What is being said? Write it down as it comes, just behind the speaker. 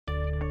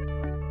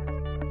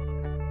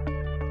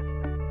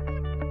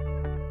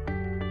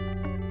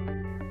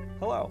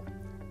Hello,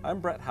 I'm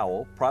Brett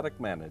Howell,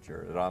 Product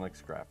Manager at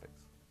ONYX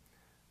Graphics.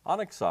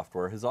 ONYX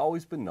software has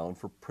always been known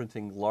for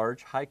printing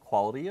large,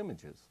 high-quality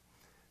images.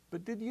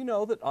 But did you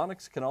know that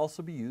ONYX can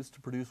also be used to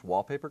produce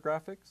wallpaper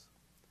graphics?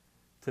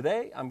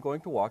 Today, I'm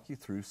going to walk you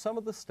through some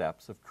of the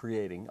steps of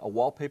creating a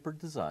wallpaper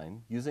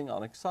design using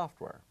ONYX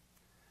software.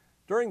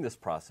 During this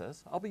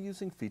process, I'll be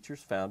using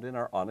features found in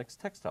our ONYX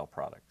Textile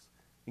products,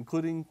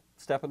 including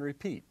step and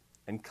repeat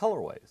and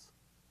colorways.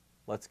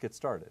 Let's get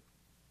started.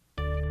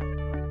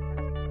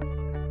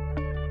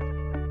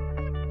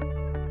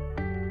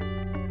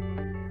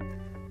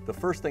 The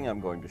first thing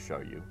I'm going to show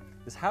you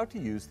is how to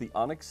use the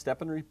ONYX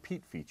Step and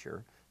Repeat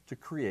feature to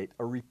create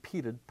a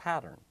repeated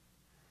pattern.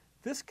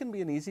 This can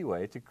be an easy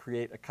way to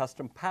create a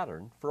custom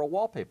pattern for a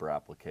wallpaper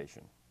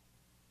application.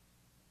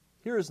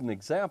 Here is an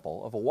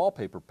example of a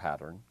wallpaper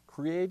pattern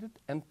created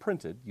and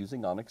printed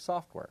using ONYX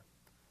software.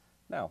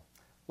 Now,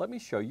 let me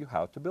show you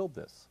how to build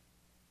this.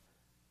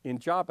 In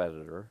Job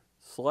Editor,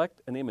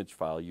 select an image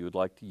file you would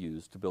like to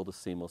use to build a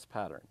seamless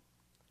pattern.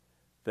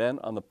 Then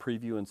on the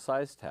Preview and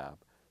Size tab,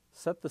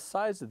 set the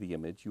size of the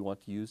image you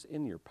want to use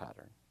in your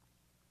pattern.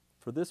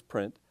 For this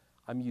print,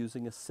 I'm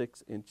using a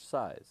 6-inch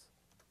size.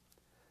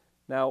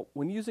 Now,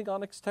 when using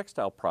ONYX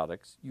Textile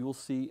products, you will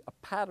see a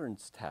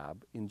Patterns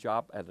tab in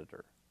Job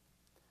Editor.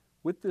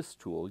 With this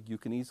tool, you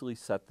can easily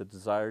set the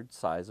desired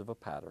size of a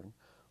pattern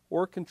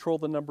or control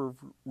the number of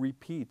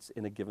repeats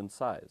in a given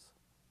size.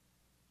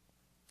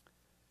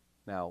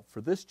 Now,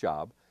 for this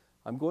job,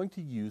 I'm going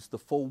to use the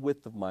full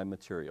width of my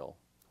material,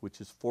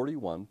 which is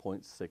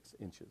 41.6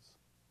 inches.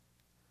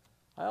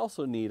 I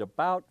also need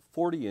about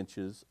 40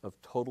 inches of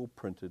total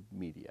printed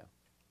media.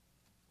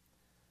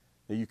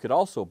 Now, you could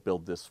also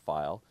build this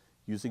file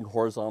using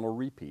horizontal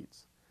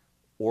repeats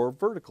or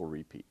vertical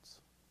repeats.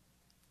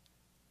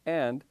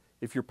 And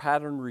if your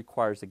pattern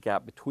requires a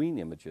gap between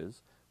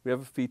images, we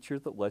have a feature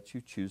that lets you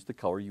choose the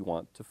color you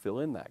want to fill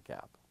in that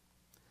gap.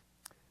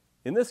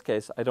 In this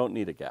case, I don't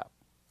need a gap.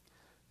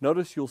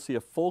 Notice you'll see a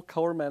full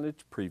color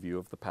managed preview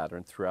of the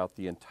pattern throughout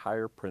the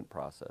entire print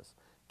process,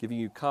 giving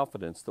you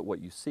confidence that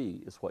what you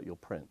see is what you'll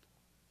print.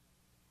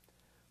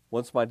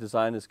 Once my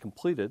design is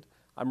completed,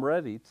 I'm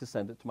ready to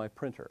send it to my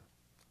printer.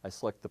 I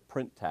select the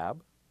Print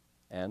tab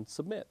and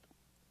Submit.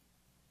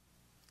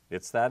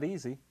 It's that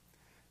easy.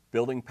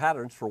 Building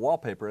patterns for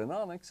wallpaper in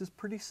ONYX is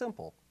pretty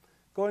simple,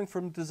 going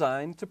from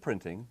design to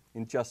printing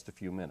in just a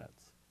few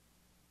minutes.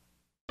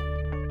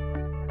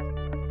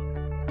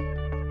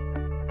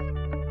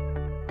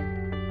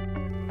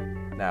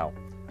 Now,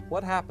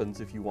 what happens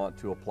if you want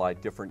to apply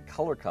different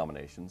color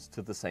combinations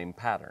to the same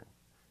pattern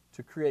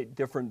to create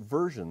different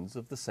versions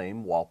of the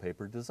same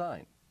wallpaper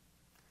design?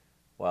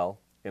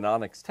 Well, in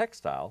ONYX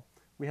Textile,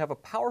 we have a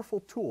powerful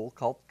tool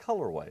called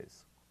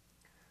Colorways.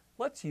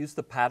 Let's use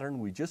the pattern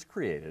we just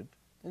created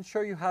and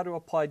show you how to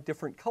apply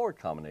different color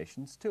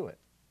combinations to it.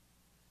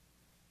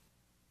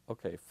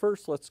 Okay,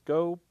 first let's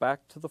go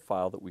back to the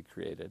file that we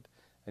created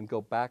and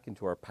go back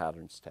into our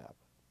Patterns tab.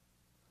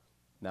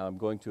 Now I'm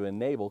going to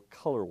enable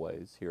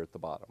Colorways here at the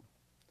bottom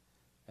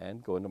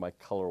and go into my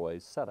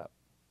Colorways setup.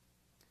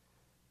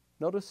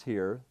 Notice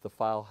here the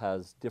file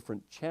has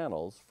different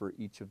channels for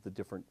each of the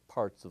different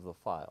parts of the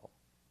file.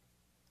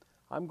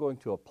 I'm going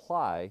to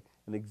apply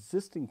an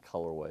existing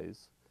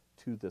Colorways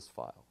to this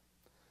file.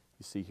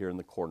 You see here in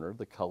the corner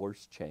the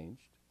colors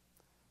changed,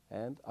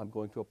 and I'm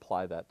going to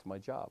apply that to my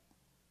job.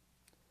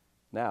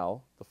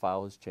 Now the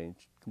file has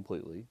changed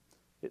completely.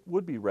 It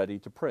would be ready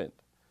to print,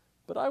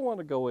 but I want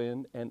to go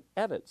in and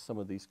edit some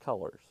of these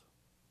colors.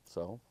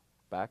 So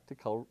back to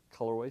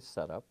Colorway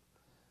Setup,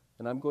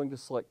 and I'm going to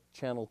select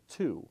Channel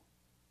 2.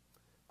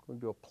 I'm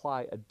going to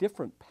apply a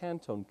different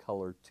Pantone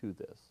color to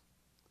this.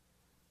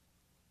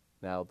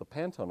 Now the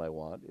Pantone I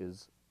want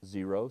is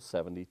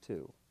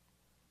 072.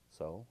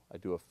 So I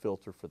do a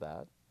filter for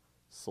that,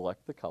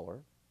 select the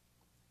color,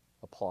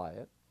 apply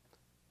it,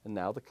 and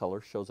now the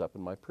color shows up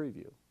in my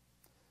preview.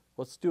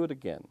 Let's do it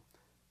again.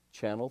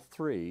 Channel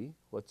 3,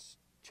 let's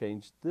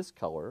change this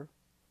color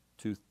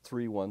to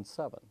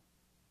 317.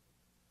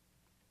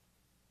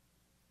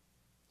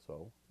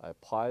 So I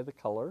apply the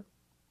color,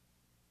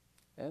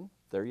 and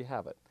there you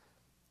have it.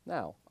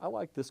 Now, I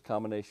like this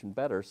combination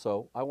better,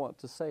 so I want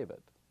to save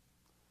it.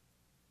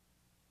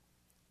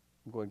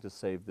 I'm going to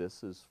save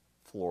this as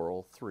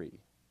Floral 3.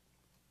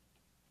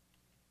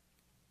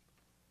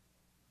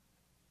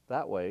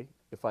 That way,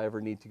 if I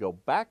ever need to go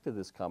back to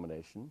this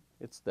combination,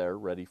 it's there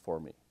ready for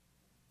me.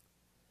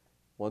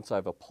 Once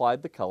I've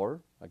applied the color,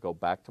 I go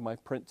back to my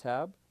Print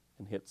tab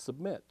and hit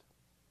Submit.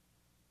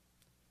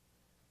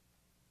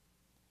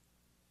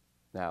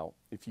 Now,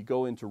 if you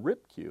go into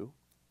RipQ,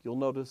 you'll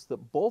notice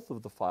that both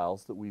of the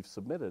files that we've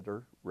submitted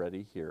are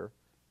ready here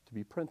to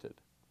be printed.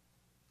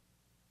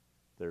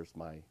 There's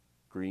my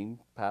green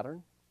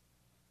pattern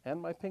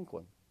and my pink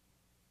one.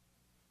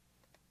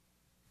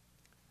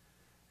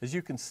 As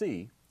you can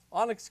see,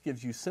 ONYX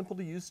gives you simple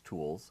to use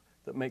tools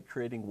that make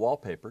creating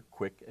wallpaper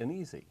quick and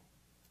easy.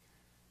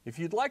 If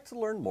you'd like to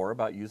learn more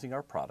about using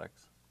our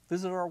products,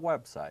 visit our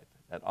website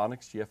at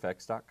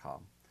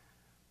onyxgfx.com,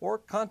 or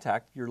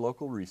contact your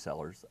local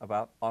resellers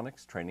about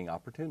ONYX training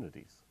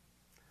opportunities.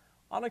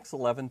 ONYX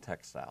 11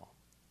 Textile.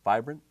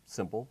 Vibrant,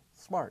 simple,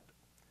 smart.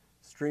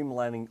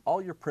 Streamlining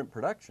all your print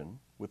production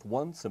with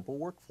one simple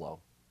workflow.